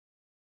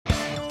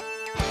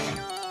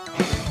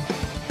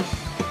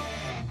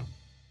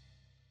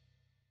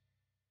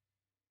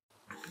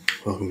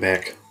Welcome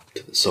back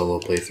to the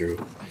solo playthrough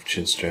of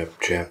Chinstrap,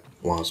 Chap,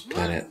 Lost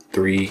Planet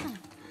 3.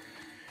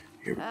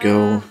 Here we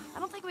go. I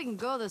don't think we can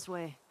go this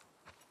way.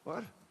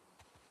 What?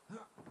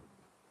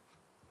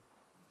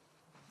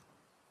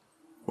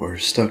 We're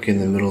stuck in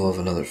the middle of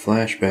another Be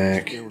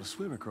flashback. able to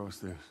swim across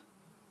this.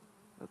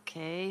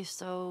 Okay,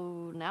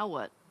 so now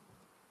what?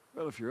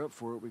 Well, if you're up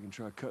for it, we can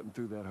try cutting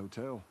through that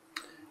hotel.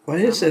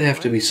 Why does it have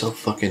to be so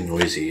fucking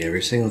noisy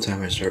every single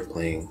time I start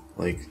playing?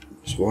 Like,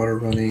 there's water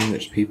running,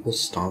 there's people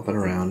stomping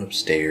around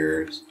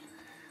upstairs.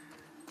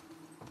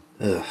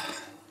 Ugh.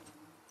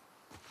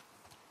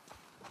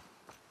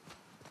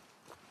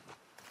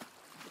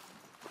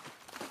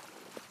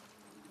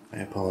 I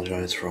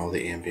apologize for all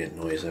the ambient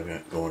noise I've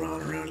got going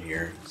on around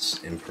here.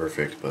 It's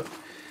imperfect, but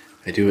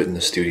I do it in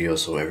the studio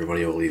so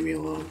everybody will leave me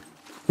alone.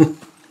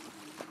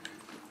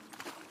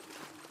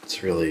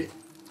 It's really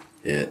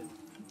it.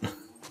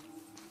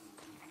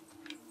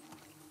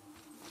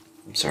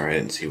 I'm sorry, I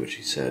didn't see what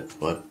she said.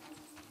 What?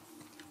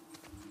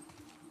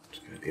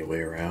 There's gotta be a way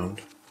around.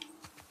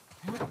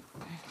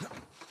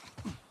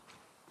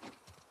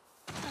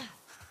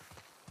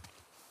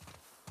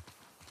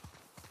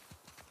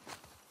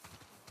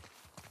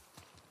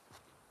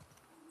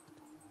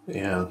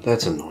 Yeah,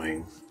 that's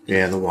annoying.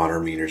 Yeah, the water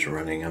meter's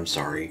running. I'm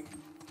sorry.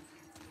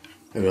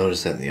 I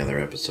noticed that in the other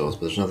episodes,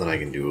 but there's nothing I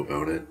can do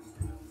about it.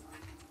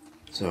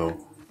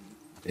 So,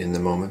 in the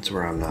moments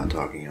where I'm not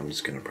talking, I'm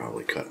just gonna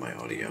probably cut my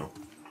audio.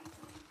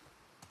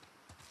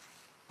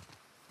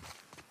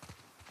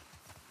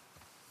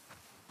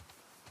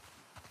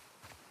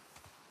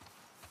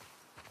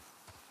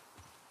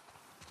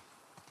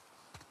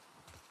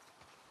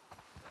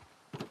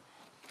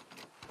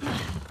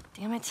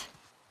 Damn it.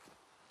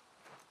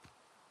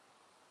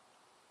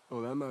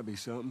 Oh, that might be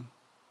something.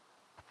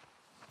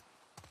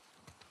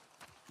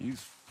 You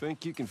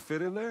think you can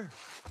fit in there?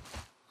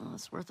 Well,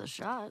 it's worth a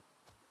shot.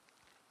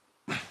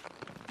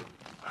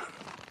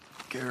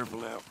 Careful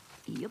now.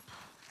 Yep.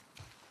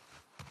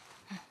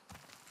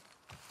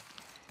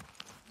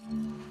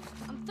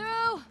 I'm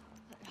through!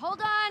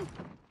 Hold on!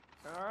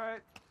 All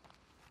right.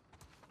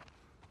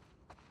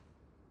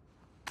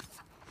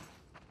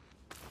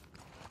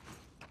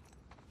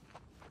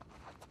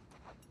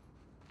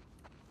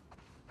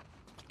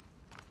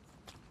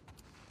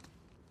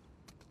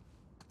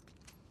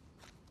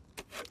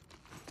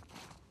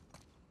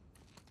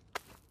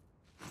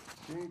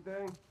 See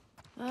anything?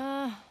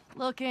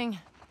 Looking.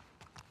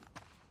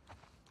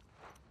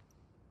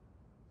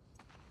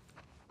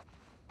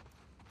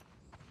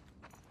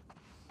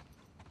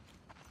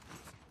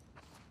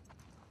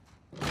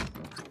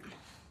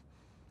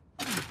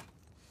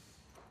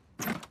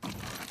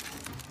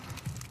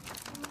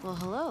 Well,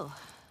 hello.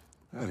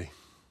 Howdy.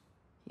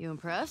 You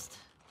impressed?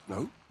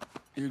 Nope.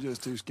 You're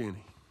just too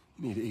skinny.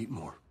 You need to eat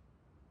more.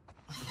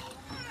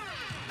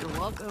 You're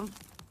welcome.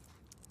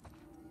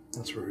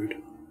 That's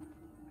rude.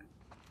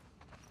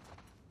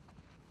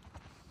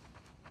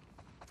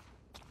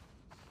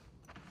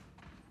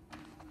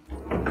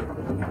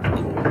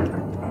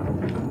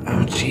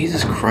 Oh,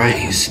 Jesus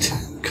Christ.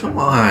 Come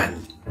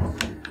on.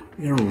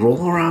 You're gonna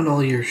roll around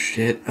all your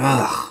shit.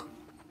 Ugh.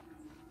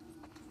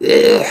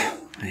 Ugh.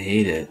 I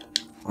hate it.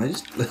 I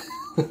just...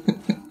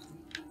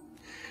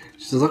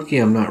 She's lucky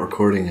I'm not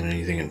recording in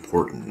anything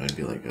important. I'd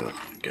be like, oh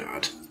my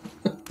god.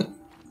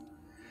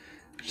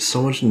 There's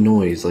so much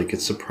noise. Like,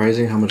 it's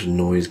surprising how much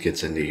noise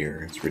gets into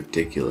here. It's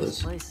ridiculous.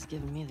 This place is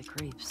giving me the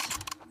creeps.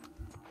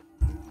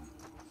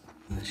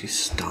 And she's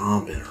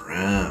stomping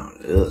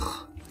around.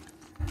 Ugh.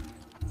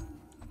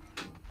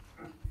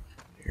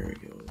 Here we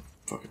go.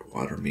 Fucking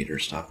water meter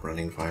stopped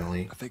running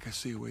finally. I think I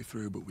see a way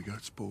through, but we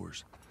got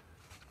spores.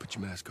 Put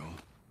your mask on.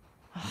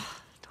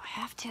 Do I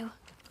have to?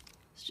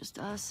 It's just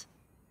us.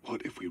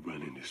 What if we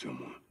run into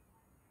someone?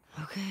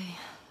 Okay,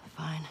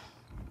 fine.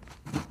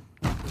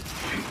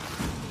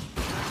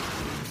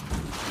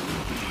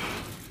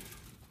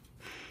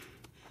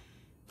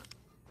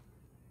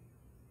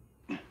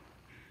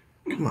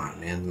 Come on,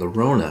 man. The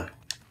Rona.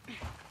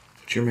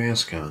 Put your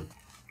mask on.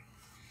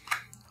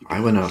 I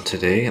went out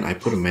today and I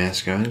put a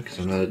mask on because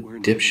I'm not a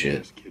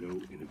dipshit. Kiddo,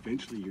 and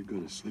eventually you're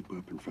gonna slip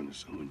up in front of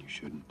someone you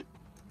shouldn't.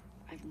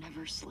 I've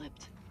never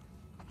slipped.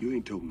 You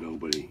ain't told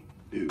nobody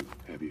new,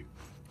 have you?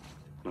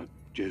 Not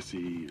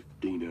Jesse or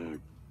Dina or...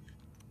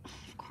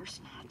 Of course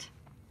not.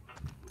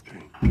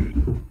 Okay,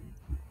 good.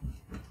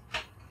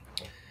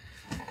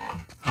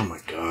 Oh my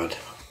god.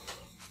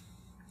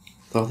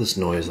 With all this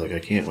noise, like, I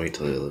can't wait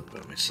till I live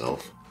by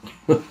myself.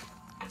 You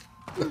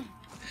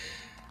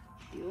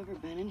ever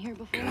been in here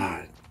before?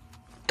 God.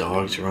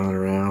 Dogs running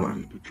around, my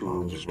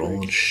mom's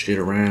rolling shit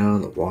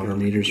around, the water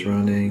meter's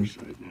running.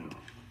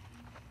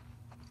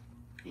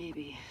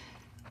 Maybe.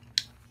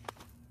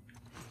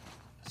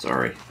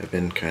 Sorry, I've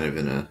been kind of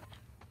in a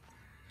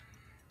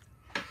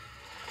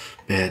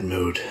bad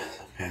mood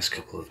the past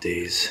couple of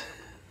days.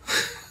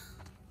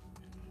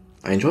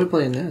 I enjoy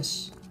playing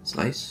this. It's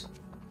nice.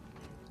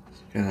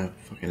 Kind of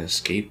fucking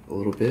escape a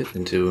little bit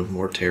into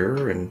more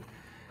terror and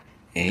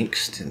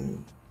angst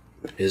and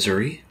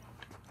misery.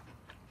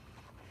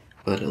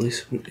 but at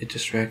least it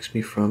distracts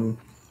me from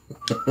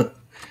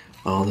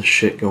all the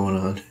shit going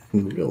on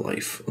in real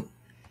life.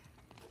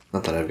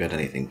 Not that I've got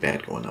anything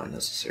bad going on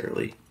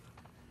necessarily.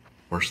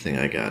 Worst thing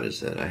I got is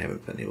that I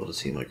haven't been able to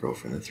see my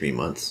girlfriend in 3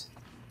 months.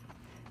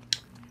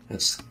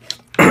 That's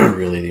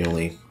really the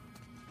only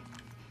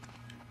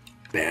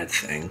bad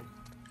thing.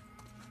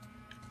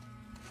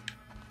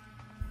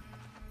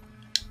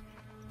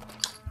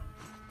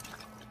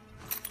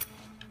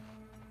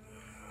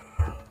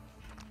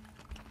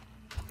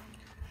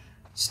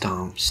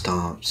 Stomp,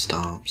 stomp,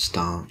 stomp,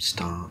 stomp,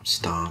 stomp,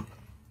 stomp.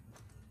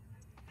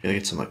 Gotta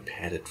get some like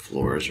padded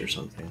floors or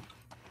something.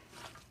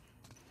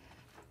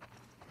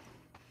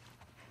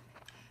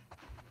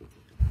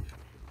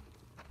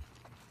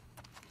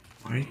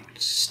 Why are you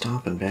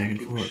stomping back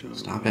and forth?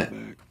 Stop it.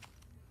 When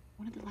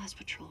did the last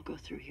patrol go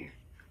through here?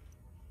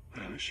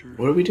 Sure.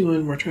 What are we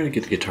doing? We're trying to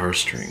get the guitar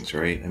strings,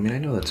 right? I mean, I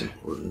know that's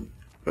important,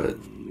 but...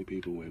 Only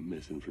people went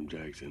missing from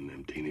Jackson,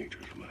 them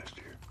teenagers from last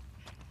year.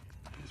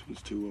 This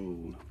one's too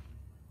old.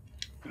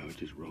 Now it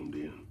just roamed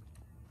in.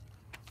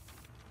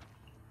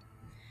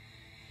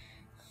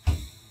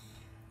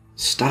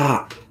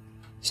 Stop!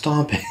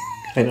 Stomping!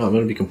 I know, I'm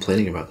gonna be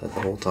complaining about that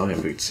the whole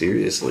time, but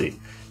seriously.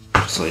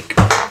 It's like...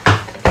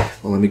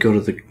 Well, let me go to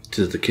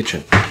the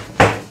kitchen.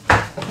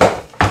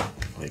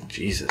 Like,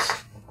 Jesus.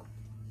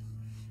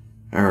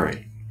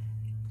 Alright.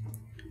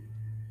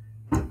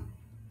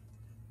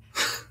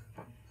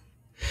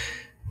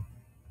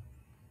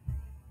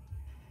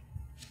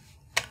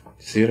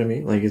 See what I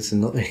mean? Like, it's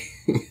annoying.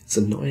 It's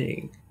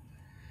annoying.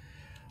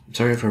 I'm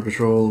sorry if our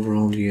patrol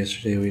overwhelmed you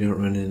yesterday. We don't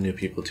run into new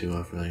people too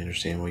often. I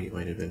understand why you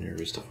might have been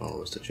nervous to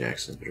follow us to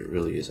Jackson, but it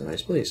really is a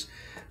nice place.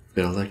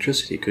 We've got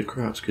electricity, good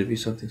crops, could be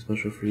something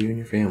special for you and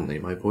your family.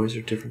 My boys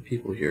are different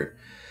people here.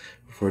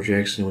 Before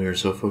Jackson, we were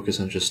so focused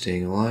on just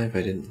staying alive,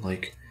 I didn't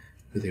like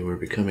who they were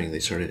becoming. They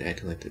started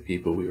acting like the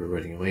people we were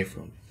running away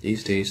from.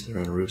 These days, they're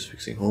on roofs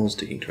fixing holes,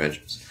 digging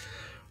trenches.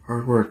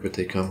 Hard work, but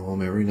they come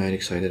home every night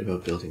excited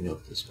about building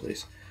up this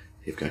place.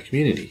 They've got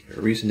community,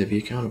 a reason to be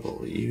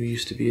accountable. You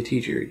used to be a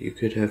teacher. You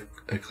could have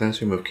a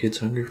classroom of kids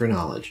hungry for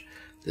knowledge.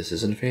 This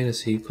isn't a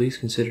fantasy. Please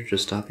consider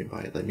just stopping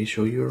by. Let me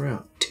show you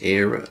around.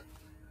 Tara.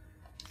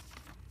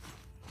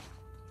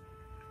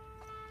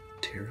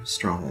 Tara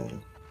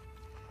Strong.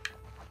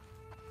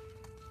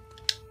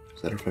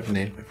 Is that her fucking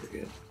name? I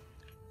forget.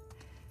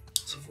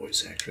 It's a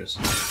voice actress.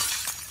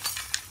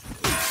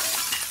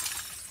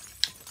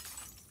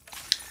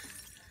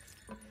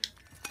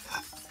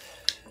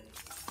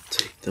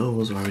 Take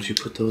those. Why would you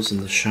put those in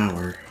the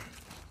shower?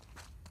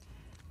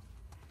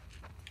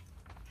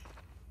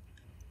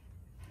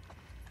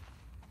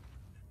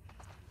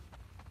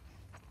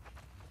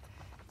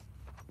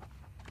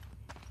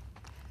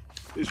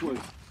 This way.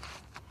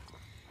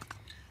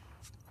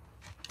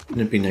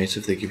 Wouldn't it be nice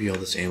if they give you all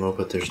this ammo,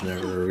 but there's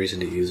never a reason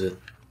to use it?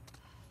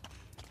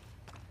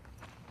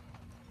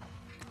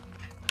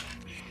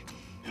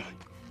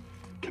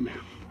 Come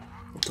here.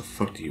 What the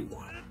fuck do you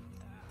want?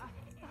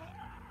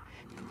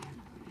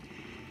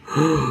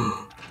 We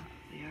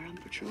are on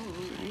patrol,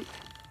 right?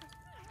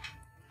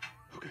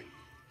 Okay.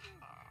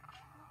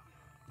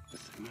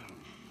 Let's hang out.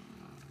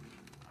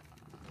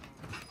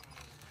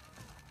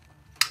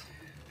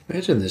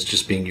 Imagine this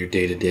just being your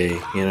day-to-day,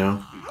 you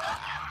know?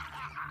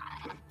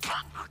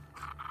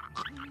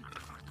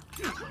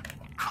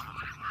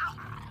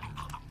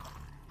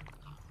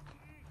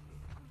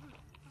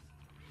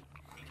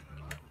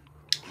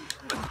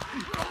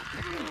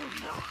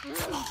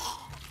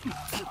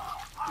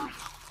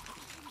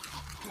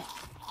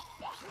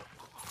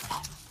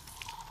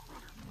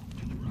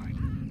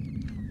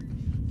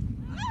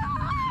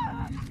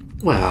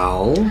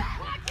 Well...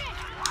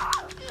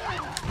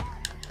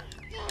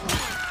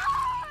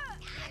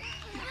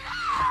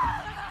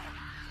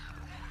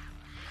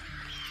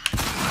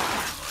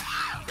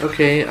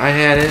 Okay, I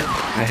had it.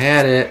 I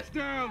had it.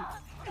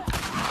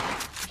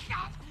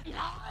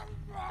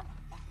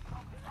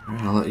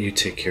 I'll let you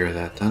take care of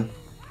that then.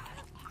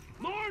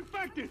 More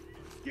infected!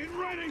 Get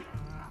ready!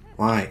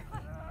 Why?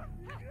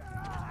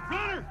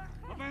 Runner!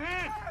 Up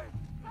ahead!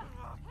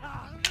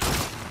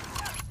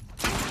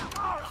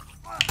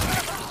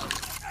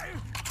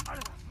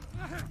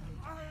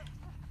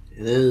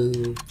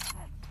 Hello.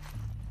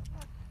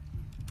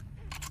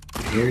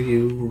 I hear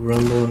you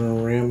rumbling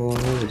and rambling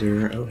over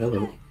there. Oh,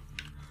 hello.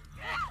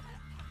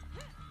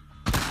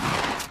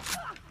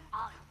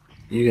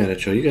 You got it,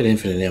 Joe. You got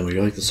infinite ammo.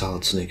 You're like the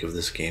Solid Snake of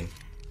this game.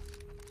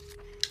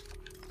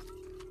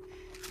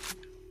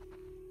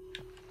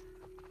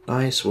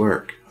 Nice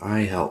work. I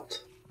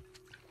helped.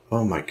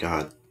 Oh my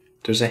god.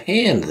 There's a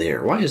hand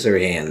there. Why is there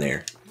a hand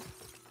there?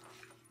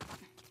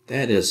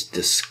 That is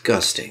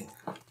disgusting.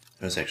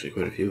 There's actually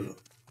quite a few of them.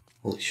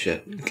 Holy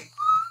shit.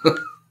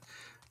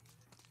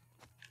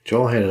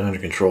 Joel had it under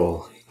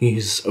control.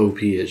 He's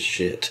OP as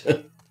shit.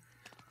 I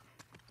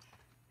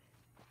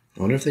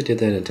wonder if they did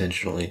that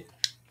intentionally.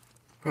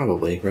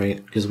 Probably,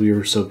 right? Because we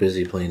were so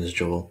busy playing as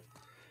Joel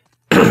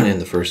in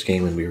the first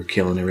game and we were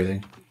killing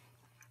everything.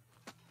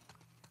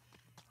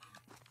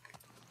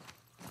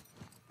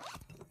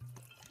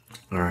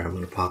 Alright, I'm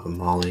gonna pop a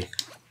Molly.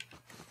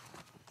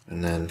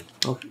 And then,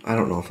 oh, I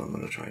don't know if I'm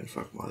gonna try and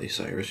fuck Molly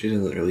Cyrus. She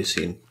doesn't really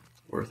seem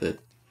worth it.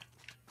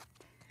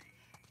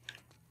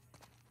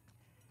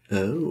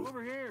 Oh.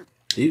 Over here.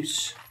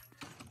 Deuce.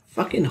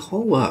 Fucking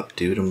hoe up,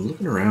 dude. I'm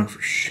looking around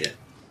for shit.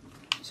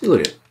 See, look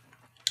at it.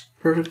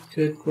 Perfect,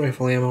 good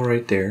rifle ammo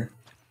right there.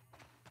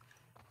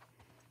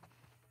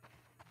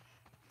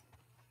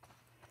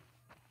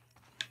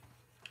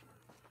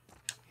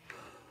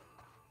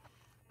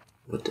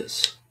 What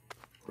this?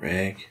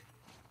 Rag.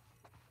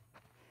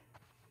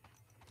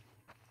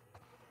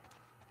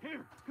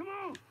 Here, come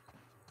on.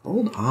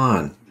 Hold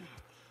on.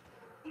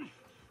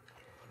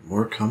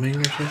 More coming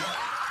or something?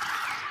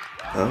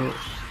 Oh.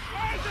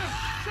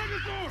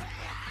 Second floor.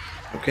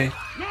 Okay.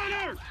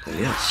 Niner. Then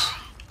yes.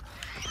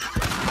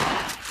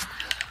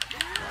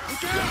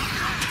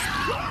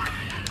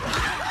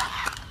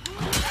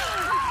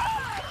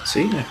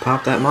 See, I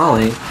popped that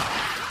Molly.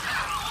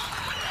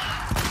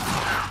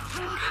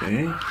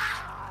 Okay.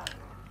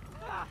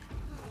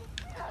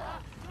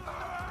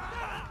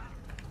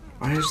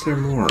 Why is there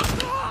more?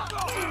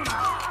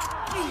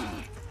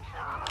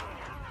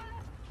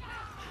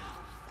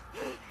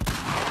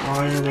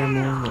 Why are there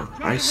more?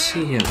 I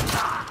see him.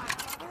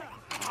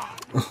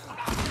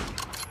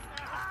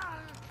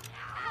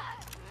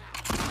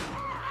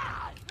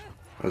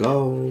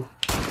 Hello?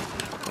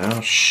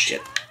 Oh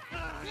shit.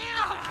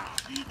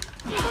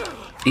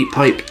 Eat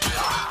pipe,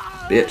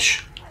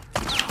 bitch.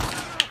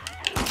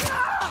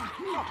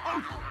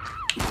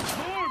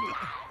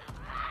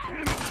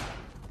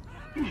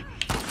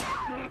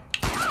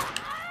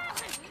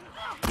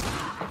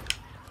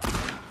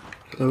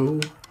 Hello?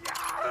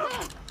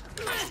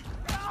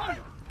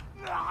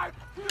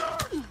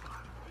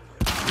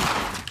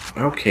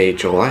 Okay,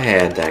 Joel, I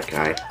had that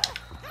guy.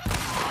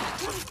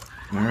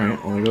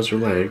 Alright, well, there goes her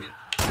leg.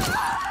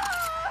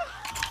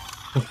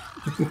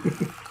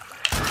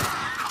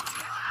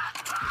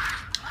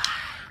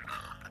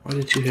 Why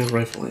did you have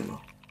rifle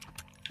ammo?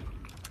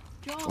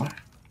 Joel, What?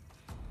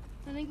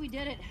 I think we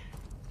did it.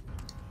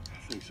 I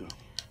think so.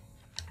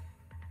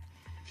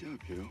 Good job,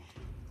 kiddo.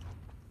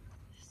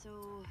 So,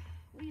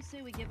 what do you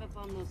say we give up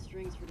on those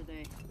strings for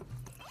today?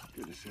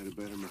 Couldn't have said it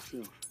better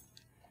myself.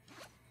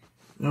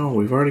 No,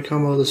 we've already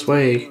come all this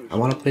way. I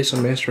want to play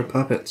some Master of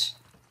Puppets.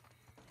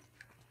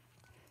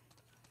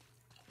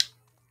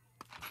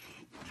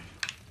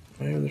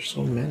 Why are there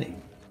so many?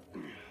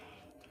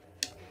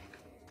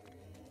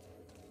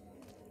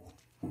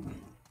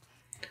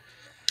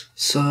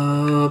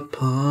 Sub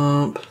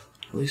pump.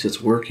 At least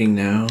it's working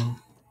now.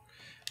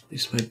 At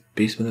least my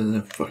basement doesn't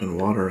have fucking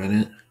water in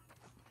it.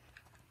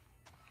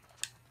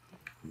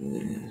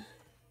 Yeah.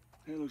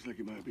 That looks like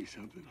it might be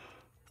something.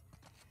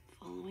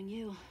 Following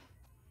you.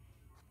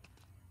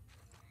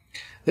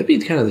 That'd be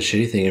kind of the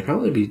shitty thing. It'd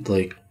probably be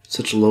like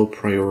such a low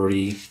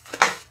priority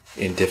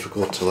and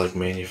difficult to like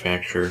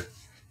manufacture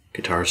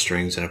guitar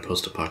strings in a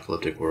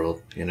post-apocalyptic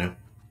world, you know?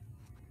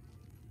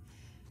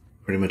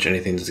 Pretty much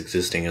anything that's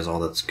existing is all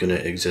that's gonna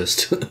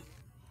exist.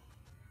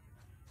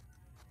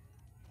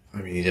 I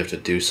mean, you'd have to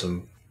do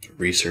some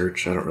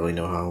research. I don't really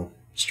know how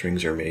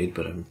strings are made,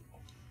 but I'm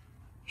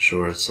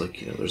sure it's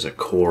like, you know, there's a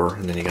core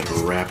and then you gotta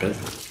wrap it.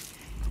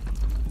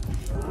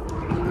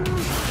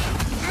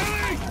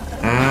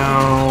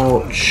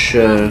 Ouch!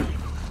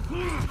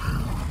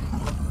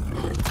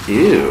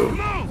 Ew.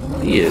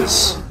 He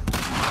is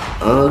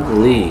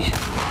ugly.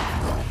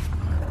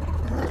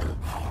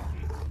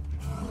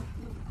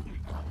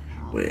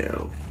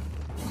 Well,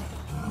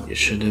 you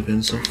shouldn't have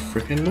been so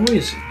freaking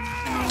noisy.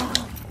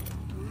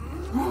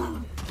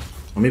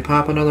 Let me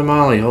pop another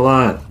Molly, hold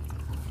on.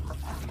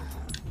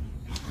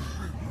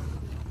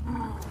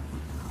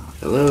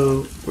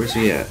 Hello? Where's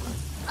he at?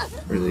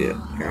 Where's he at?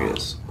 Here he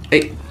is.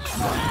 Hey!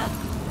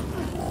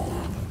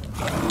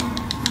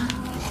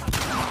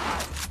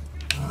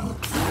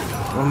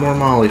 One more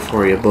Molly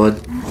for you, bud.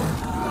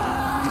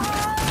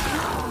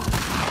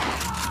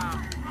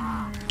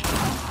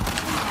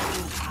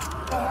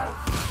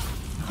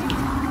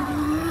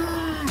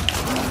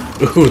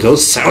 Ooh,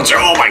 those sounds are...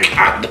 Oh my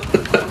god!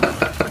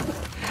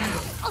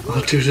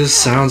 Oh, dude, those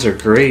sounds are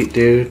great,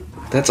 dude.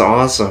 That's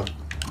awesome.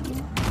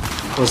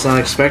 I was not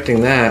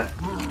expecting that.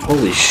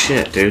 Holy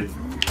shit, dude.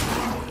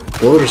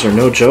 Bloaters are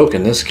no joke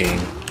in this game.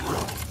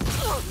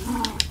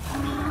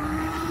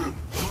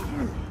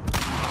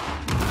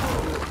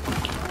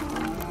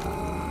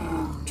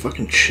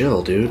 Fucking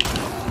chill, dude.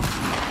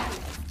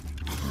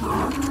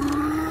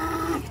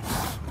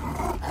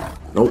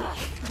 Nope.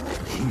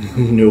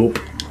 Nope.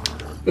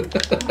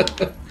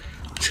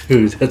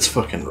 Dude, that's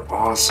fucking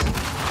awesome.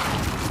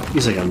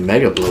 He's like a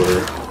mega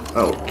bloater.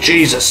 Oh,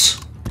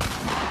 Jesus!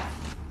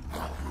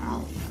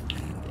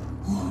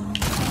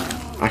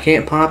 I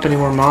can't pop any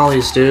more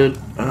Mollies, dude.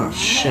 Oh,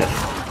 shit.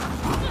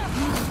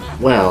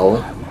 Well...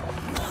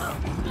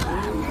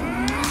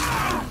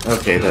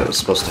 Okay, that was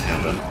supposed to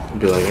happen. I'd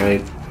be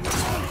like,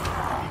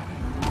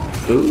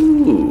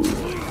 Ooh.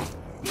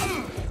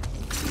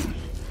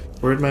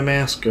 Where'd my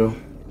mask go?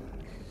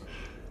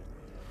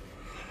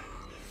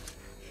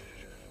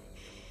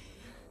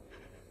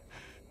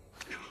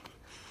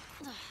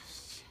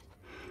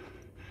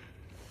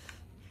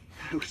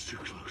 That was too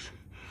close.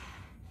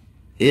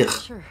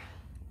 Ugh. Sure.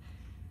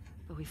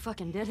 But we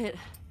fucking did it.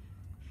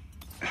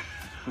 Yeah,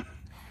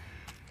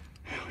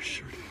 we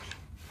sure did.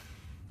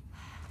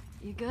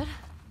 You good?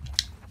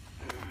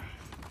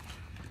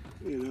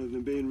 You know, other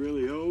than being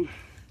really old,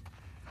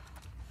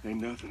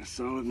 ain't nothing a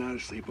solid night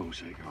of sleep won't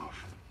shake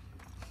off.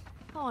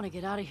 I want to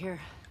get out of here.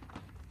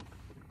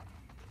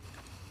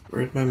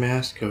 Where'd my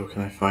mask go?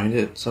 Can I find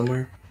it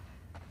somewhere?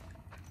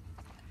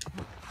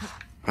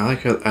 I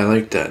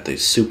like that. They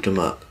souped him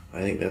up.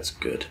 I think that's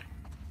good.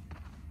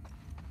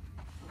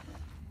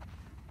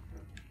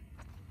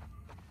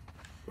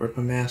 Where'd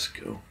my mask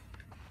go?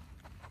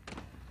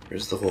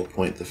 Here's the whole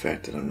point, the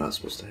fact that I'm not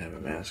supposed to have a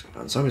mask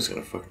on. Somebody's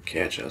gonna fucking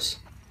catch us.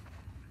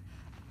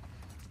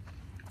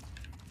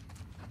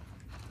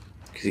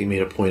 Because he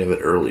made a point of it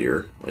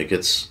earlier. Like,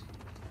 it's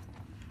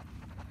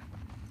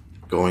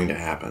going to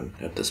happen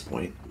at this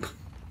point.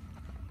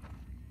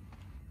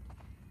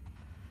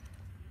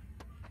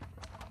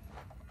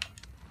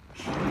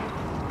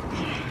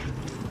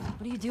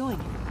 What are you doing?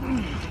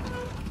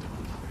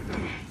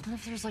 What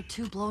if there's like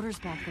 2 bloaters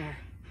back there?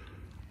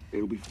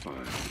 It'll be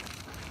fine.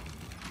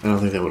 I don't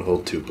think that would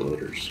hold 2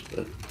 bloaters,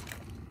 but...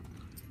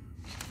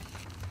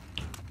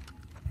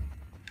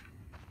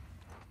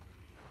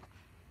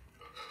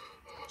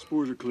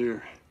 Spores are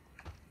clear.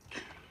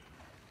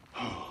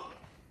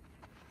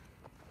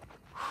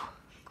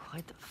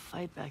 Quite the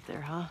fight back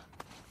there, huh?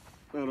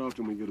 Not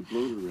often we get a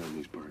bloater around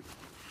these parts.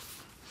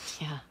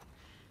 Yeah.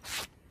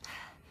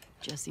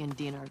 Jesse and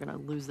Dina are gonna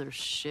lose their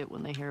shit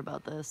when they hear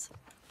about this.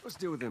 Let's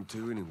deal with them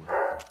two anyway.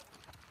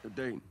 They're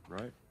dating,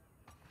 right?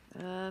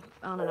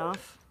 On and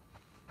off.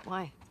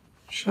 Why?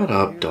 Shut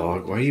up,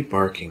 dog. Why are you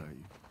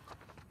barking?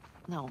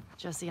 No,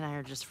 Jesse and I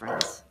are just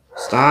friends.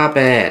 Stop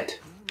it!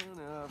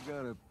 No, I've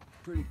got a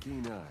pretty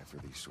keen eye for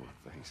these sort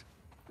of things.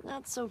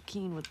 Not so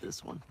keen with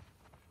this one.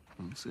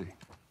 We'll see.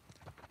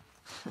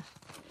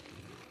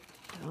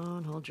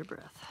 Don't hold your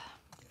breath.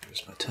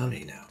 There's my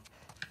tummy now.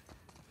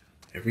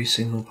 Every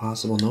single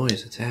possible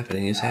noise that's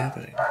happening is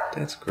happening.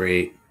 That's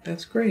great.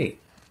 That's great.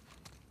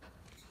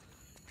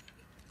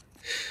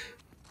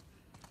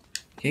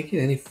 Can't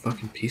get any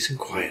fucking peace and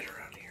quiet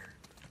around here.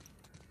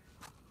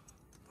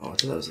 Oh, I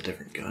thought that was a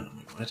different gun. I'm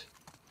like, what?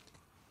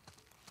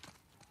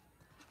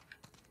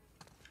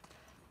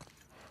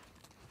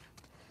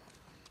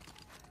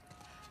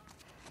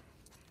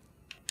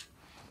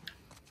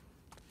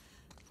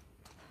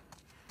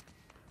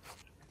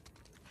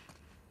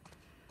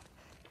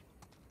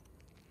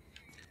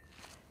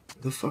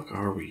 Where the fuck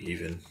are we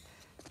even?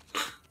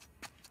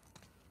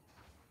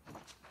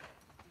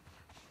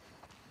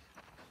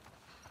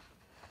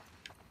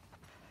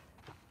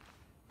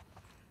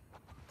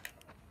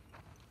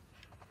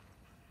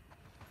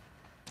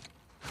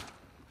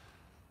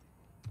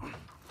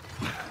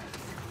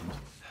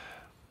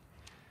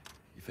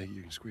 You think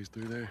you can squeeze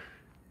through there?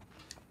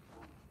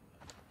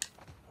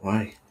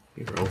 Why?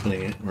 You were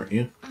opening it, weren't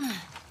you?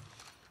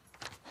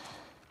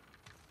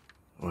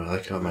 Oh, I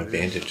like how my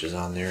bandage is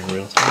on there in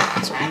real time.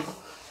 That's cool.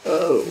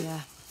 Oh!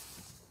 Yeah.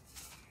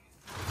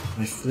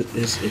 My foot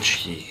is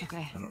itchy.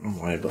 Okay. I don't know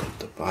why, but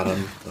the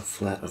bottom, the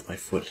flat of my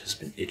foot has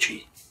been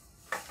itchy.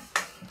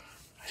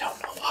 I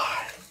don't know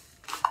why.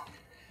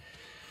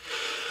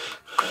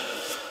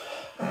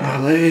 My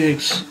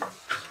legs!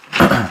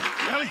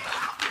 Ellie!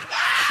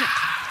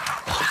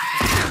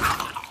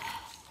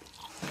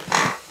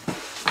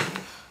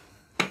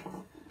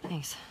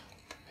 Thanks.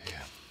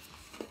 Yeah.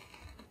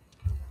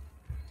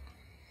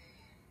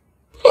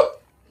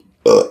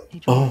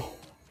 Oh,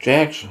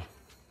 Jackson.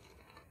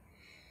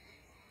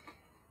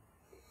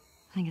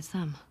 I think it's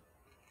them.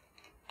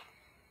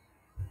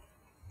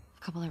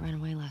 A couple that ran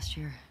away last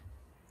year.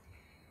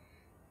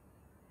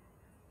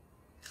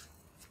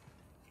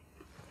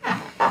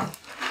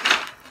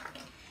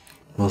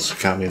 Melissa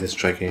got me this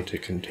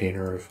gigantic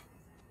container of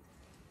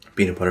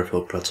peanut butter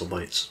filled pretzel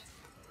bites.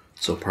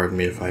 So pardon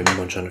me if I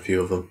munch on a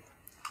few of them.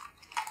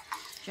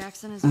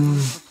 Jackson is a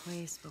beautiful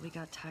place, but we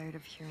got tired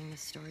of hearing the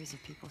stories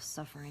of people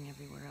suffering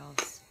everywhere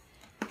else.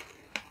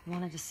 We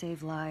wanted to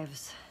save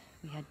lives.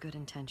 We had good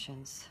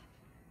intentions.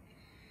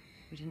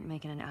 We didn't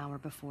make it an hour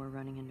before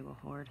running into a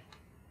horde.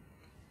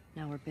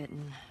 Now we're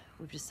bitten.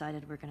 We've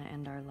decided we're gonna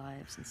end our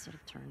lives instead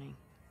of turning.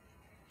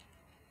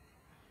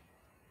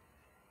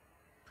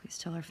 Please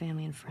tell our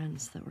family and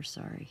friends that we're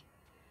sorry.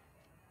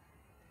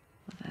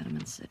 Love, Adam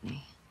and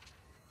Sydney.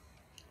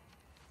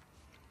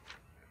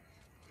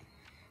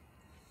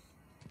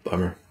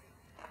 Bummer.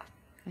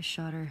 I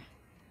shot her.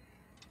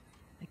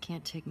 I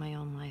can't take my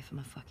own life. I'm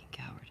a fucking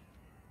coward.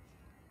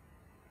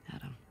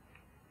 Adam.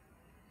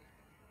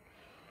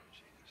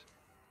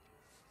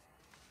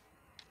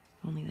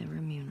 Only they were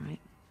immune, right?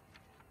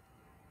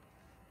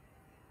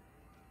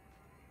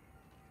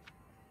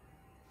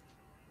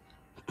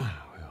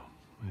 Well,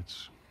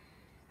 let's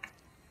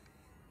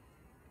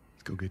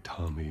go get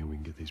Tommy and we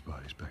can get these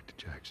bodies back to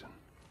Jackson.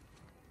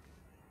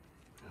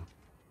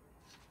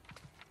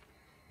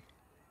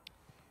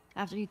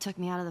 After you took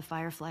me out of the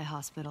Firefly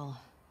hospital,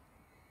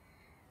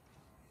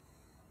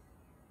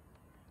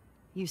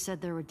 You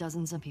said there were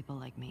dozens of people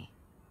like me.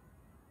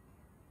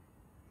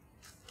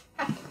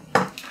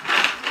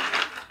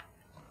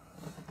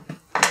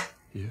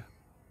 Yeah.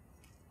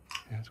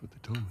 That's what they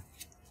told me.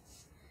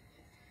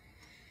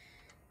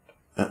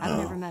 I've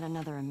never met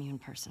another immune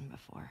person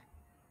before.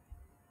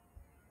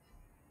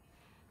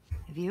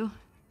 Have you?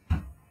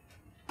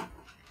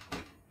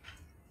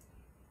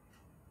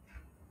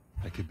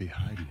 I could be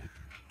hiding it.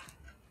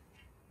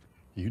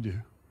 You do.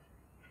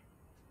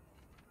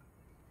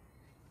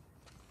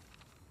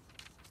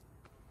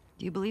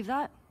 Do you believe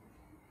that?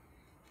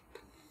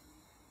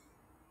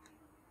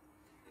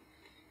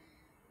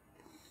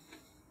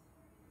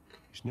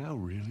 Is now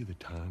really the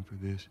time for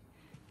this?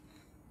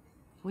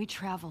 We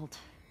traveled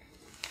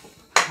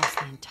across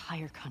the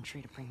entire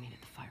country to bring me to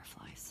the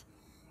Fireflies.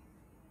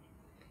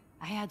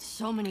 I had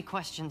so many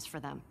questions for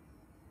them.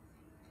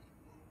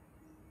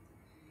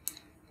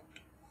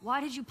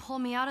 Why did you pull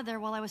me out of there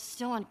while I was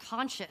still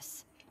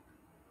unconscious?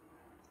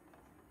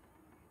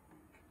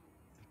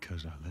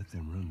 Because I let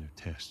them run their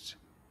tests.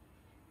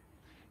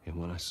 And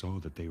when I saw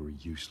that they were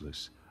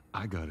useless,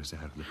 I got us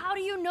out of there. How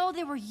do you know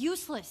they were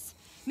useless?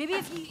 Maybe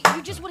if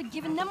you just would have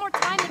given them more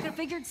time, they could have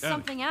figured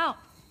something out.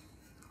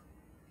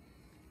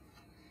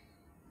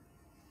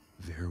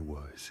 There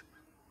was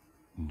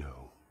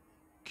no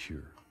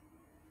cure.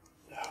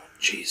 Oh,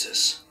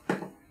 Jesus.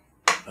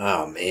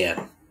 Oh,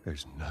 man.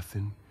 There's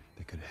nothing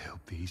that could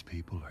help these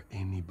people or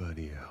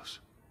anybody else.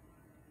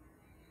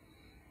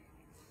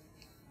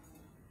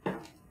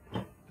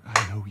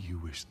 I know you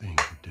wish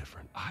things were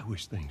different. I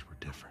wish things were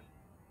different.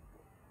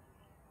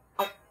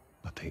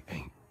 But they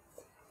ain't.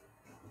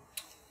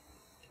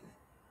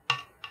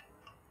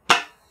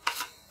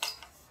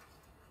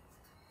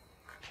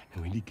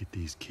 And we need to get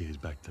these kids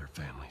back to their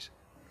families.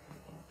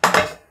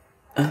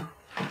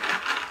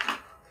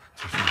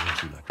 So something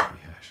else you'd like to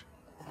rehash?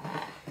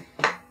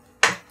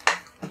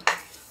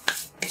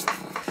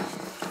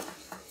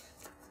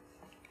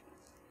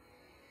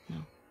 No.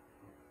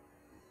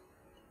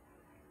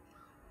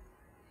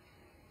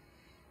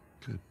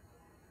 Good.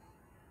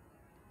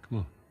 Come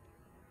on.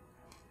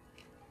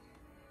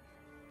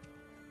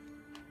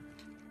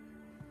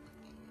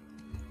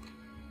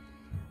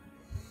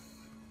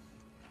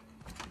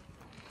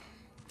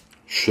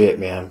 Shit,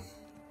 man.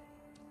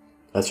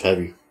 That's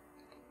heavy.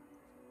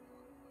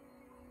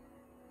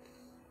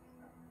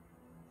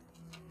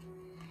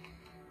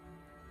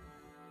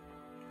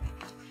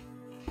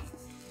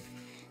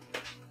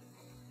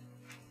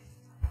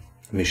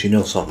 I mean, she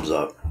knows something's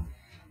up.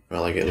 Or,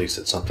 like, at least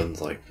it's something's,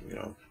 like, you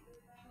know,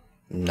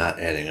 not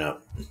adding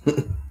up.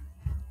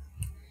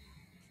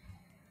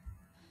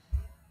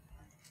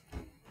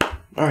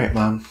 Alright,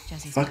 Mom.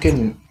 Jesse's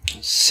Fucking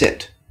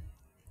sit.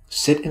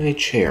 Sit in a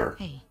chair.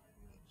 Hey.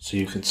 So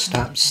you can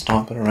stop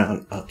stomping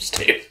around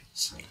upstairs.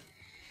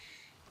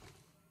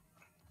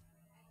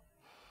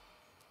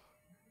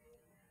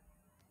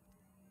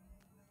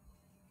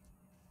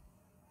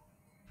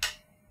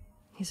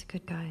 He's a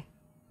good guy.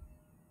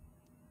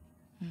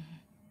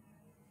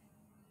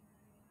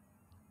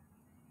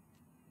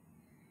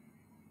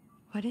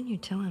 Why didn't you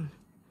tell him?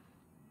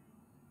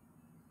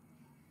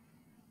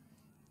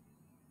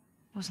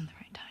 Wasn't the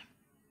right time.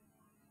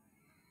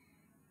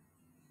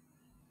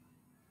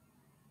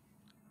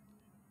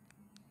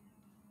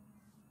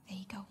 There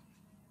you go.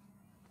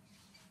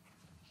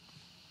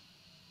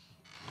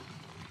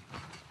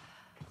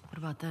 What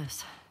about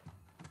this?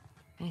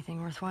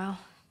 Anything worthwhile?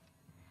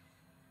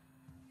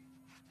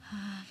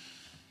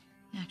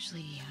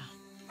 Actually, yeah.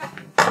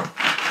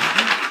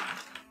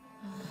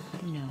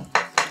 No.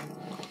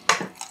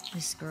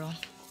 This girl,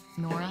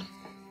 Nora,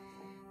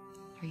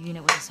 her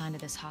unit was assigned to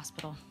this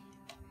hospital.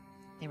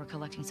 They were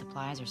collecting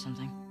supplies or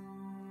something.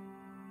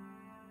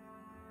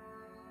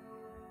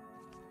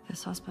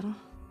 This hospital?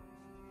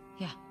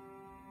 Yeah.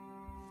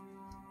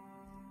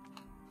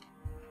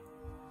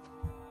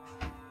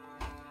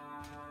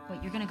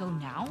 Wait, you're gonna go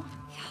now?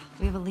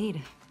 We have a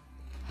lead.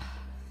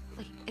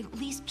 Like, at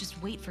least just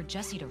wait for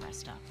Jessie to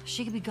rest up.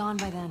 She could be gone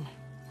by then.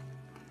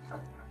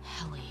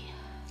 Helly.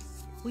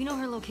 We know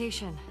her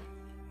location.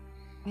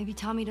 Maybe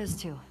Tommy does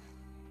too.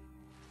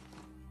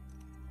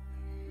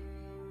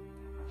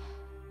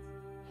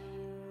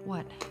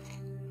 What?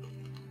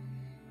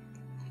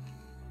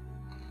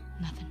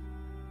 Nothing.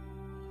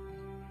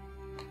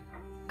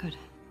 Good.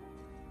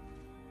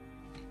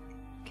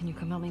 Can you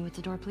come help me with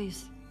the door,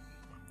 please?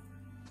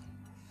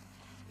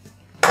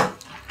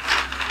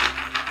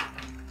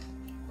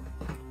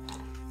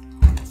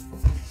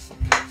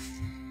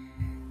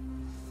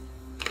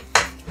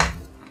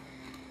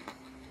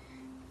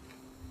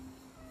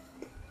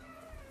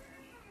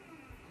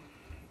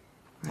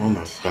 Oh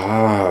my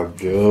god,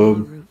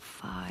 dude. Route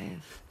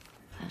 5.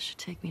 That should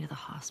take me to the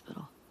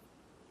hospital.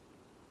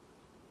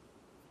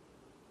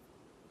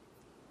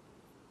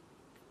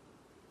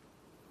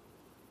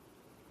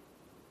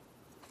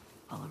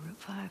 Follow Route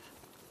 5.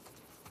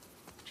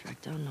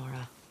 Track down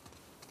Nora.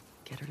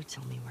 Get her to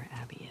tell me where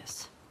Abby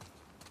is.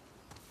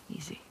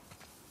 Easy.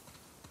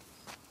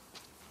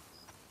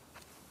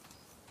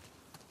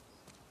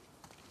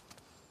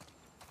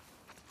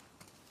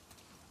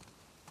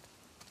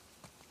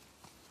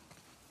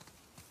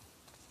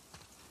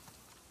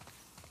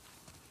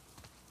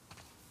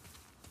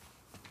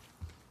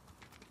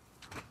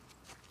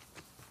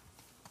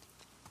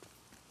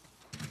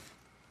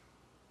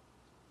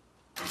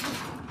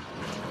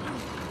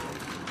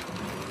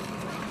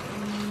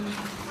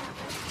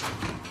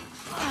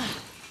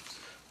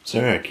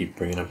 Sorry I keep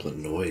bringing up the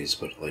noise,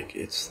 but like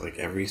it's like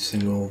every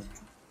single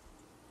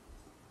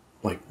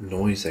like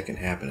noise that can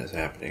happen is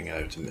happening.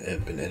 I've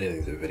been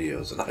editing the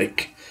videos and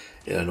like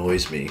it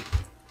annoys me.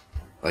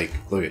 Like,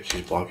 look at,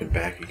 she's walking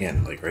back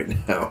again, like right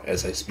now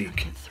as I speak.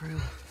 Get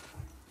through.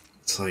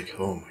 It's like,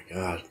 oh my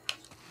god.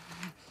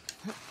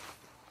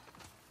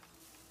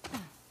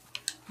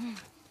 I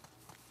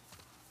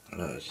don't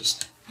know, it's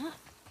just a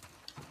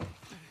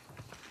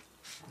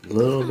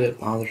little bit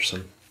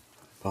bothersome.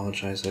 I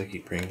apologize that I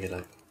keep bringing it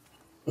up.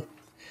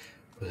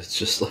 But it's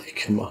just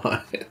like, come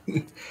on.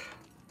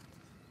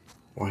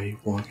 Why are you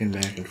walking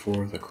back and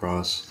forth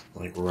across,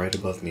 like, right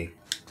above me?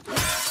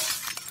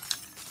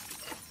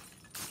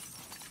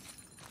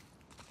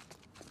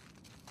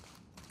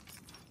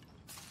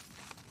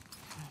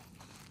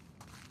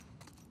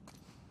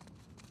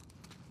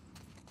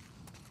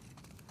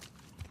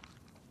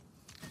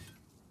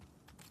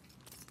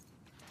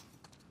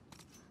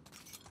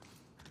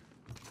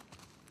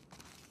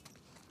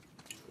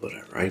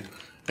 Whatever,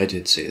 I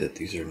did say that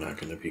these are not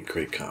going to be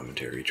great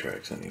commentary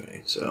tracks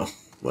anyway, so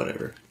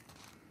whatever.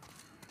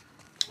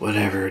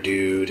 Whatever,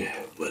 dude.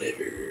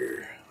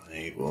 Whatever.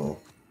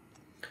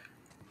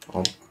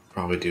 I'll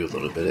probably do a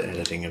little bit of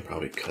editing and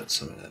probably cut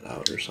some of that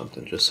out or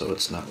something, just so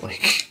it's not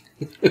like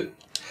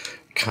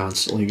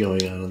constantly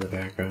going on in the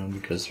background,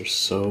 because there's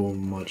so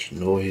much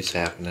noise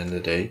happening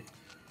today.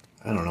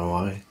 I don't know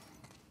why.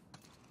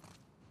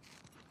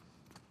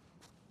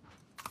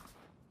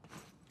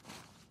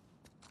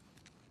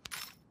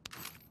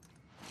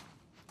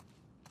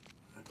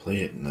 I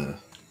play it in the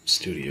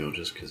studio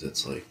just because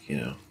it's like, you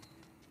know,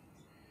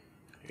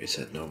 like I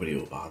said, nobody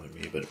will bother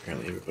me, but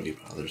apparently everybody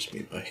bothers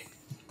me by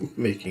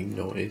making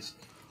noise.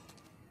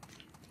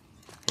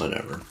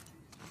 Whatever.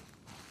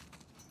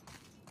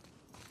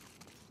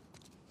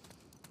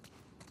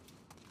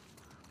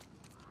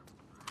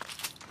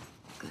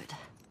 Good.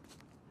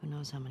 Who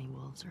knows how many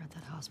wolves are at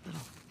that hospital?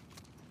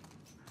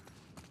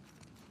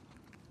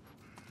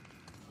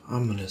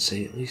 I'm gonna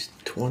say at least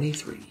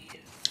 23.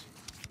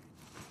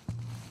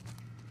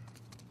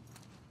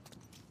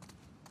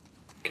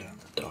 God,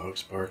 the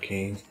dog's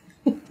barking.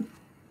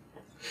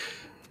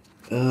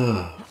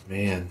 Oh,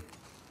 man.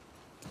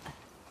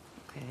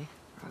 Okay,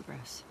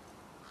 progress.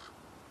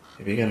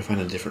 Maybe I gotta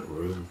find a different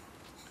room.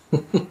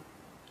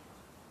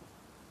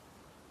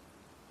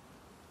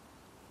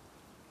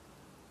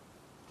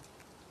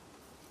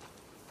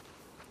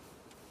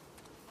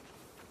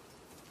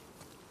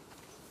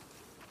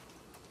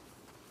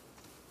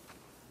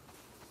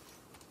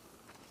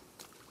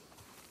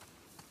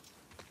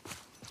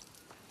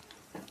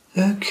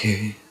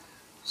 Okay,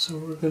 so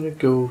we're gonna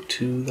go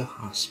to the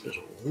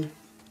hospital.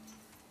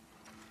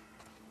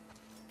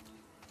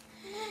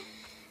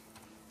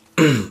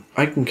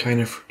 I can kind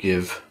of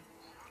forgive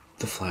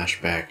the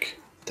flashback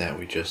that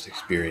we just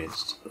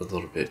experienced a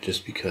little bit,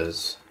 just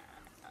because.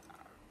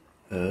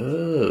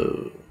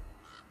 Oh.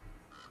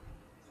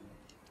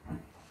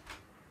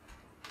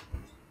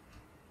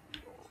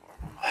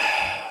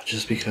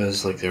 Just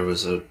because, like, there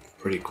was a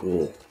pretty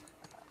cool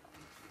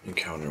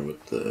encounter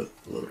with the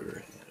loader in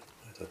it.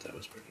 I thought that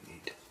was pretty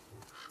neat.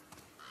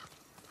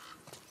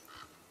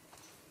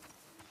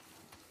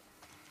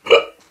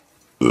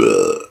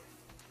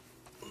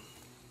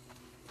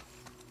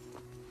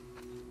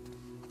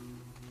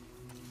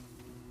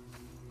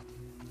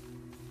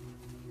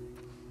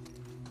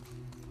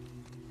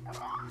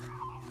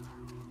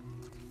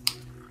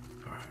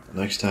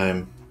 Next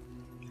time,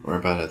 we're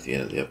about at the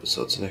end of the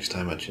episode, so next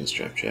time on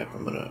Chinstrap Chap,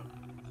 I'm gonna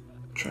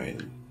try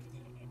and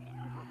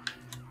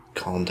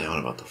calm down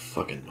about the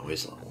fucking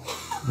noise level.